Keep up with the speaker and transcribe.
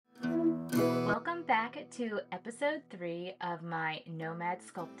Welcome back to episode 3 of my Nomad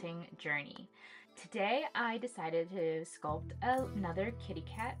Sculpting Journey. Today I decided to sculpt another kitty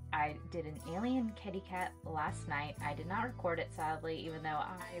cat. I did an alien kitty cat last night. I did not record it sadly, even though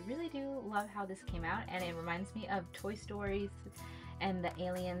I really do love how this came out, and it reminds me of Toy Stories and the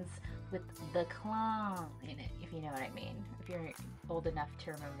aliens with the clown in it, if you know what I mean. If you're old enough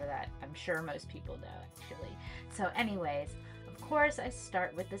to remember that, I'm sure most people do actually. So anyways, of course I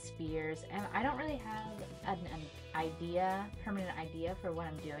start with the spheres, and I don't really have an permanent idea for what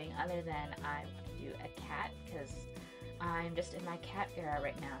I'm doing other than I want to do a cat because I'm just in my cat era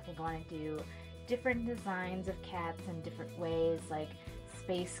right now. I think I want to do different designs of cats in different ways, like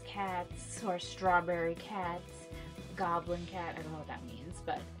space cats or strawberry cats, goblin cat, I don't know what that means,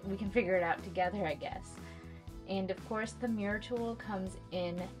 but we can figure it out together, I guess. And of course the mirror tool comes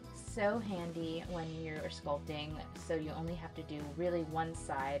in so handy when you're sculpting, so you only have to do really one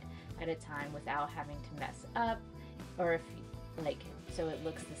side at a time without having to mess up, or if so it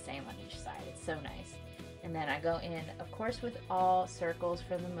looks the same on each side. It's so nice. And then I go in, of course, with all circles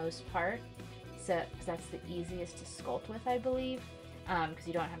for the most part, so that's the easiest to sculpt with, I believe, because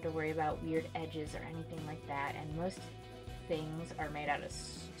you don't have to worry about weird edges or anything like that, and most things are made out of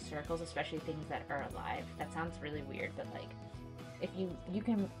circles, especially things that are alive. That sounds really weird, but like if you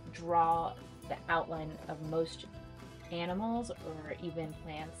can draw the outline of most animals or even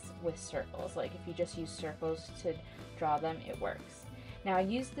plants with circles. Like if you just use circles to draw them, it works. Now I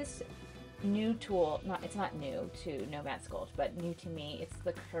use this new tool, it's not new to Nomad Sculpt, but new to me. It's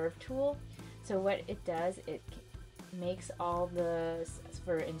the curve tool. So what it does, it makes all the,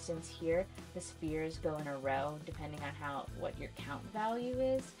 for instance here, the spheres go in a row depending on what your count value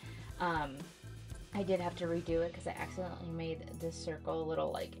is. I did have to redo it because I accidentally made this circle a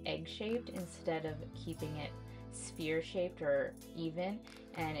little like egg-shaped instead of keeping it sphere-shaped or even,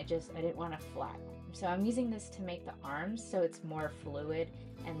 and I didn't want a flat one. So I'm using this to make the arms so it's more fluid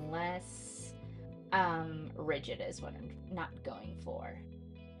and less rigid is what I'm not going for.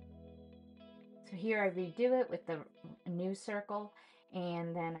 So here I redo it with the new circle,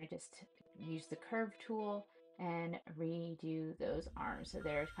 and then I just use the curve tool and redo those arms so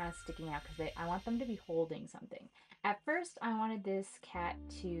they're kind of sticking out because I want them to be holding something. At first I wanted this cat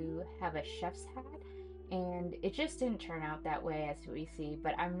to have a chef's hat, and it just didn't turn out that way as we see,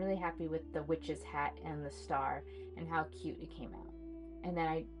 but I'm really happy with the witch's hat and the star and how cute it came out. And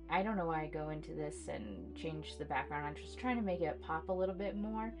then I don't know why I go into this and change the background. I'm just trying to make it pop a little bit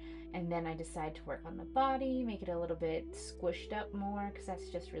more, and then I decide to work on the body, make it a little bit squished up more because that's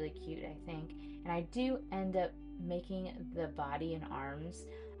just really cute, I think. And I do end up making the body and arms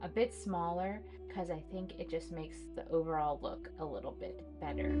a bit smaller because I think it just makes the overall look a little bit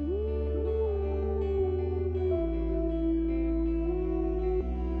better.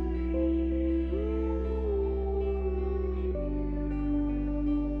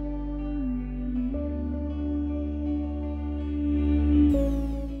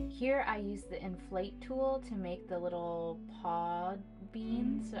 Here I use the inflate tool to make the little paw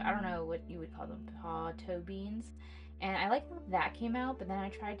beans. So I don't know what you would call them, toe beans. And I like how that came out, but then I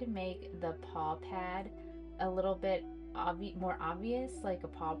tried to make the paw pad a little bit more obvious, like a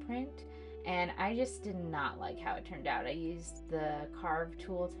paw print. And I just did not like how it turned out. I used the carve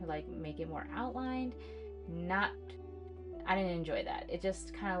tool to like make it more outlined. I didn't enjoy that. It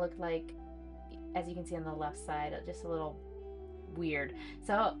just kind of looked like, as you can see on the left side, just a little weird.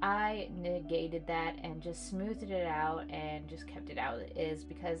 So I negated that and just smoothed it out and just kept it out as is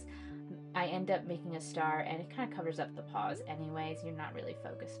because I end up making a star and it kind of covers up the paws anyways. You're not really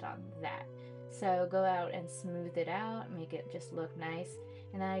focused on that. So go out and smooth it out, make it just look nice.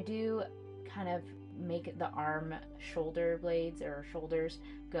 And then I do kind of make the arm shoulder blades or shoulders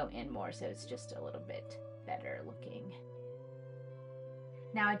go in more so it's just a little bit better looking.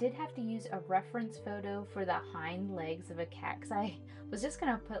 Now I did have to use a reference photo for the hind legs of a cat because I was just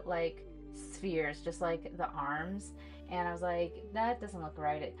gonna put like spheres just like the arms, and I was like, that doesn't look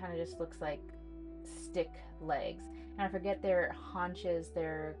right. It kind of just looks like stick legs, and I forget their haunches,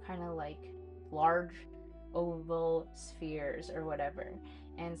 they're kind of like large oval spheres or whatever,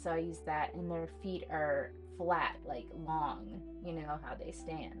 and so I used that, and their feet are flat, like long, you know how they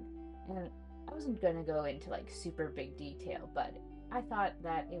stand. And I wasn't gonna go into like super big detail, but I thought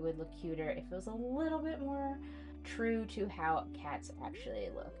that it would look cuter if it was a little bit more true to how cats actually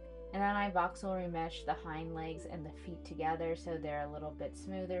look. And then I voxel remesh the hind legs and the feet together so they're a little bit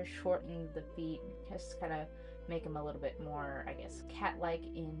smoother, shorten the feet, just kind of make them a little bit more, I guess, cat-like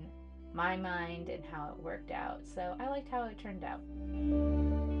in my mind and how it worked out. So I liked how it turned out.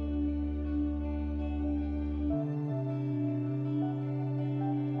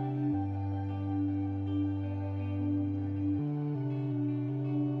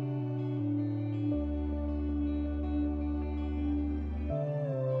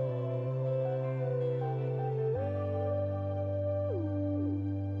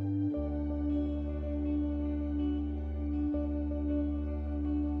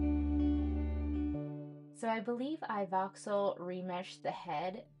 So I believe I voxel remeshed the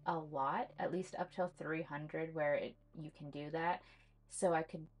head a lot, at least up till 300 where you can do that. So I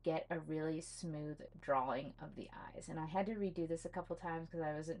could get a really smooth drawing of the eyes. And I had to redo this a couple times because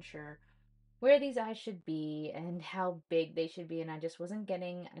I wasn't sure where these eyes should be and how big they should be, and I just wasn't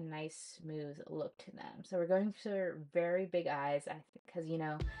getting a nice smooth look to them. So we're going for very big eyes because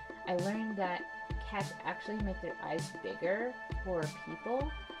I learned that cats actually make their eyes bigger for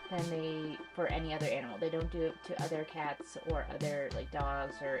people than they for any other animal. They don't do it to other cats or other like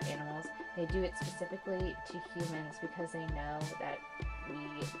dogs or animals. They do it specifically to humans because they know that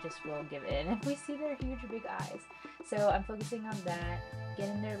we just will give in if we see their huge big eyes. So I'm focusing on that,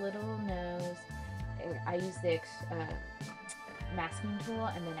 getting their little nose. I use the masking tool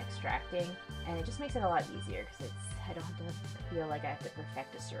and then extracting, and it just makes it a lot easier because I don't have to feel like I have to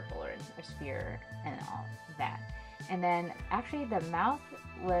perfect a circle or a sphere and all that. And then actually the mouth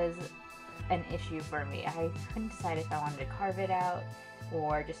was an issue for me. I couldn't decide if I wanted to carve it out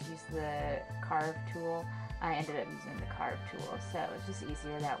or just use the carve tool. I ended up using the carve tool, so it's just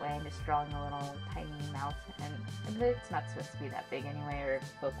easier that way and just drawing a little tiny mouth, and it's not supposed to be that big anyway or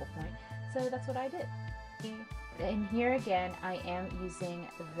focal point, so that's what I did. And here again, I am using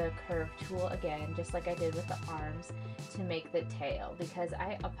the curve tool again, just like I did with the arms, to make the tail, because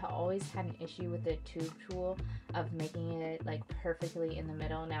I always had an issue with the tube tool of making it like perfectly in the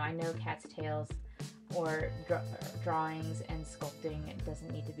middle. Now I know cats' tails or drawings and sculpting, it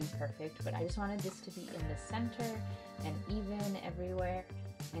doesn't need to be perfect, but I just wanted this to be in the center and even everywhere,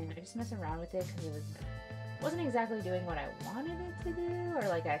 and I just messed around with it because it wasn't exactly doing what I wanted it to do or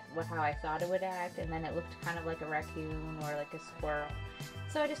like how I thought it would act, and then it looked kind of like a raccoon or like a squirrel,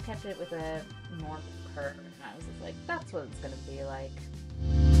 so I just kept it with a normal curve, and I was just like, that's what it's gonna be like.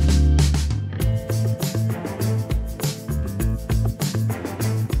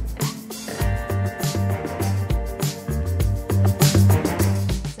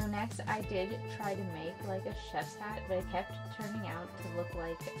 I did try to make like a chef's hat, but it kept turning out to look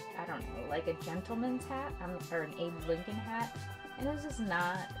like, I don't know, like a gentleman's hat or an Abe Lincoln hat, and it was just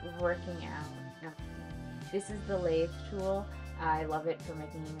not working out. This is the lathe tool. I love it for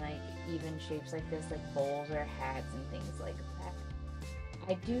making like even shapes like this, like bowls or hats and things like that.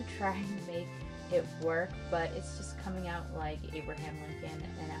 I do try and make it work, but it's just coming out like Abraham Lincoln,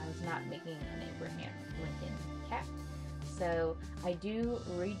 and I was not making an Abraham Lincoln cat. So I do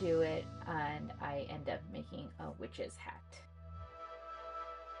redo it, and I end up making a witch's hat.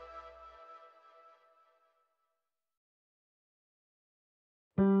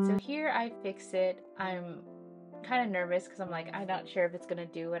 So here I fix it. I'm kind of nervous because I'm like, I'm not sure if it's going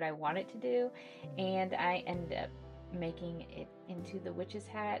to do what I want it to do, and I end up making it into the witch's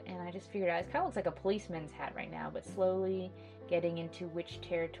hat, and I just figured out it kind of looks like a policeman's hat right now, but slowly getting into witch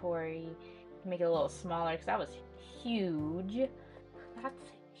territory. Make it a little smaller because that was huge. That's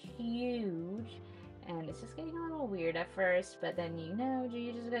huge, and it's just getting a little weird at first, but then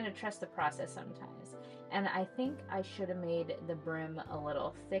you're just gonna trust the process sometimes. And I think I should have made the brim a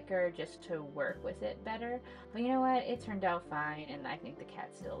little thicker just to work with it better, but you know what, it turned out fine, and I think the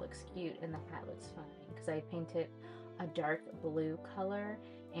cat still looks cute and the hat looks fine because I painted a dark blue color,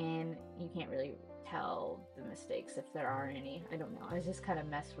 and you can't really tell the mistakes if there are any. I don't know, I just kind of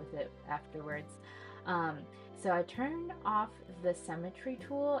messed with it afterwards. So I turned off the symmetry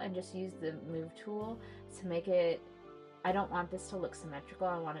tool and just used the move tool to make it, I don't want this to look symmetrical,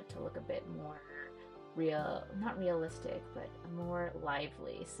 I want it to look a bit more real, not realistic, but more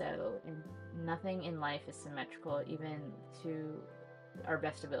lively. So nothing in life is symmetrical, even to our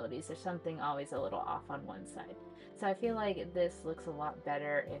best abilities. There's something always a little off on one side. So I feel like this looks a lot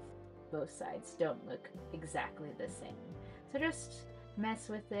better if both sides don't look exactly the same. So just mess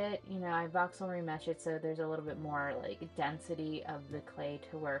with it, I voxel remesh it so there's a little bit more like density of the clay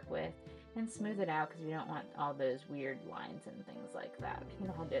to work with, and smooth it out because we don't want all those weird lines and things like that.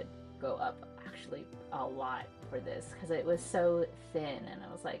 I had to go up actually a lot for this because it was so thin, and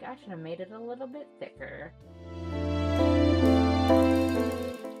I was like, I should have made it a little bit thicker.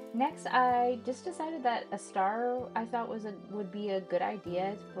 Next, I just decided that a star I thought would be a good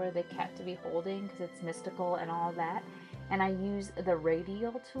idea for the cat to be holding because it's mystical and all that. And I used the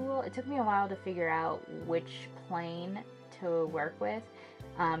radial tool. It took me a while to figure out which plane to work with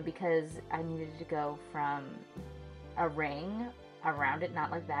because I needed to go from a ring around it,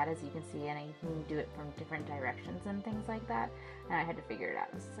 not like that as you can see, and you can do it from different directions and things like that, and I had to figure it out.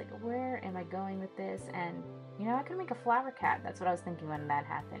 I was like, where am I going with this? And I could make a flower cat. That's what I was thinking when that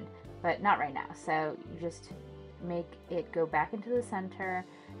happened, but not right now. So you just make it go back into the center,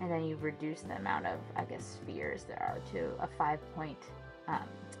 and then you reduce the amount of, I guess, spheres there are to a 5-point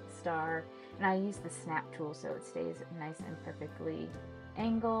star, And I use the snap tool so it stays nice and perfectly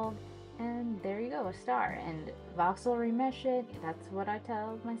angled. And there you go, a star. And voxel remesh it. That's what I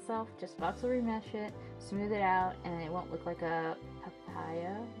tell myself. Just voxel remesh it, smooth it out, and it won't look like a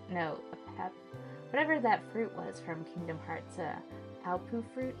papaya. No, a whatever that fruit was from Kingdom Hearts, Palpu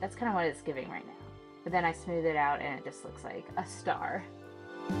fruit. That's kind of what it's giving right now. But then I smooth it out and it just looks like a star.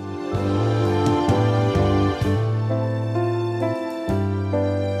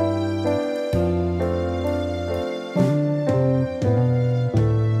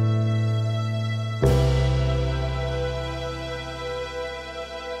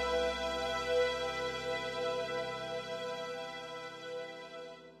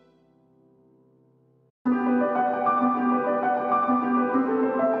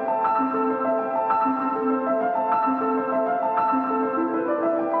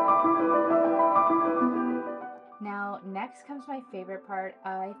 Now, next comes my favorite part.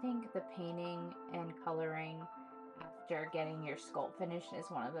 I think the painting and coloring after getting your sculpt finished is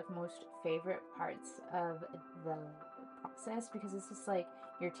one of the most favorite parts of the process, because it's just like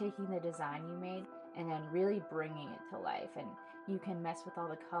you're taking the design you made and then really bringing it to life, and you can mess with all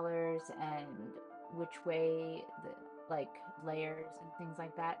the colors and which way the like layers and things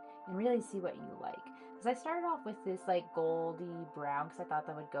like that, and really see what you like. Because I started off with this like goldy brown because I thought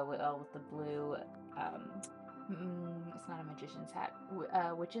that would go well with the blue it's not a magician's hat,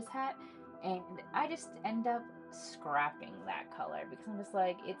 witch's hat, and I just end up scrapping that color because I'm just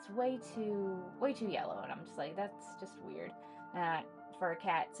like, it's way too yellow, and I'm just like, that's just weird for a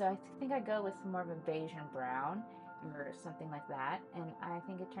cat. So I think I go with more of a beige and brown or something like that, and I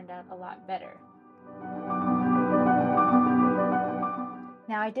think it turned out a lot better.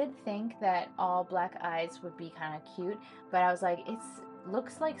 Now, I did think that all black eyes would be kind of cute, but I was like, it's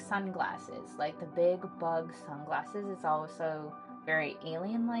looks like sunglasses, like the big bug sunglasses. It's also very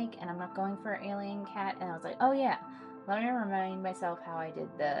alien-like, and I'm not going for an alien cat. And I was like, oh yeah, let me remind myself how I did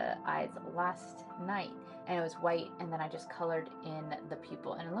the eyes last night, and it was white, and then I just colored in the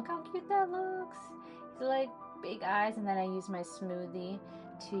pupil, and look how cute that looks. It's like big eyes, and then I used my smoothie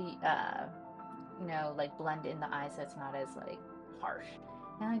to, you know, like blend in the eyes so it's not as like harsh.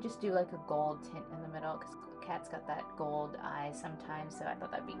 And I just do like a gold tint in the middle because cat's got that gold eye sometimes, so I thought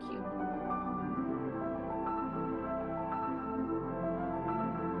that'd be cute.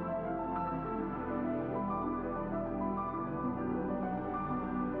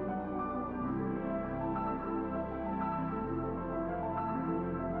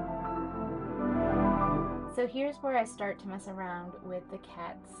 So here's where I start to mess around with the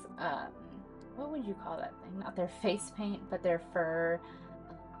cat's, what would you call that thing? Not their face paint, but their fur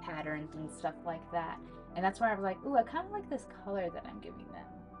patterns and stuff like that. And that's where I was like, ooh, I kind of like this color that I'm giving them,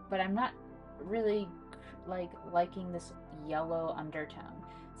 but I'm not really like liking this yellow undertone.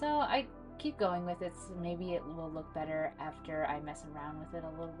 So I keep going with it. So maybe it will look better after I mess around with it a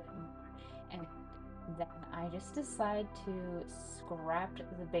little bit more. And then I just decide to scrap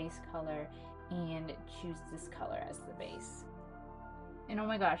the base color and choose this color as the base. And oh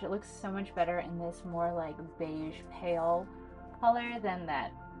my gosh, it looks so much better in this more like beige pale color than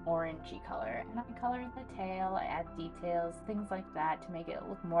that orangey color. And I color the tail, I add details, things like that to make it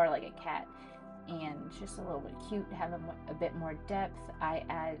look more like a cat and just a little bit cute, have a bit more depth. I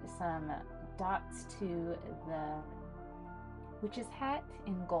add some dots to the witch's hat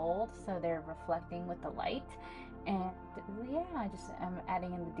in gold so they're reflecting with the light. And yeah, I'm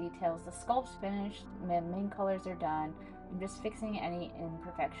adding in the details. The sculpt's finished, the main colors are done. I'm just fixing any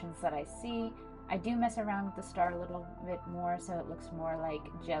imperfections that I see. I do mess around with the star a little bit more so it looks more like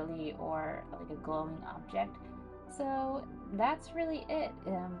jelly or like a glowing object. So that's really it.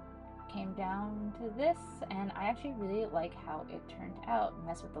 Came down to this, and I actually really like how it turned out.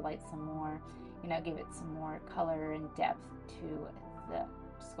 Mess with the light some more, you know, give it some more color and depth to the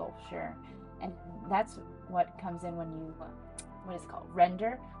sculpture. And that's what comes in when you, what is it called,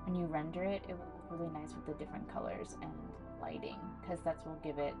 render. When you render it, it will look really nice with the different colors and lighting, because that's will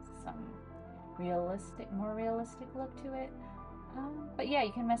give it some more realistic look to it. But yeah,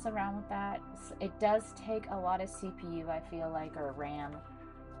 you can mess around with that. It does take a lot of CPU, I feel like, or RAM.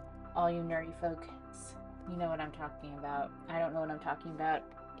 All you nerdy folks, you know what I'm talking about. I don't know what I'm talking about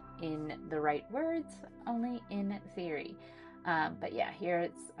in the right words, only in theory. But yeah, here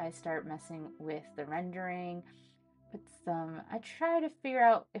I start messing with the rendering. I try to figure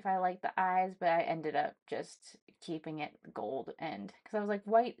out if I like the eyes, but I ended up just keeping it gold, and because I was like,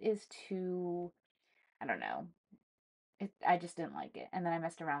 white is too, I don't know, I just didn't like it. And then I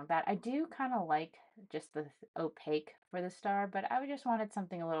messed around with that. I do kind of like just the opaque for the star, but I just wanted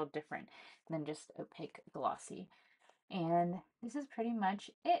something a little different than just opaque glossy. And this is pretty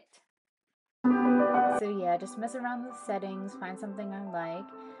much it. So yeah, just mess around with settings, find something I like.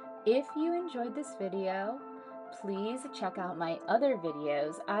 If you enjoyed this video, please check out my other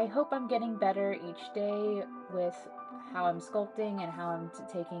videos. I hope I'm getting better each day with how I'm sculpting and how I'm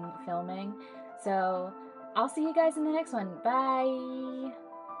taking filming. So I'll see you guys in the next one. Bye!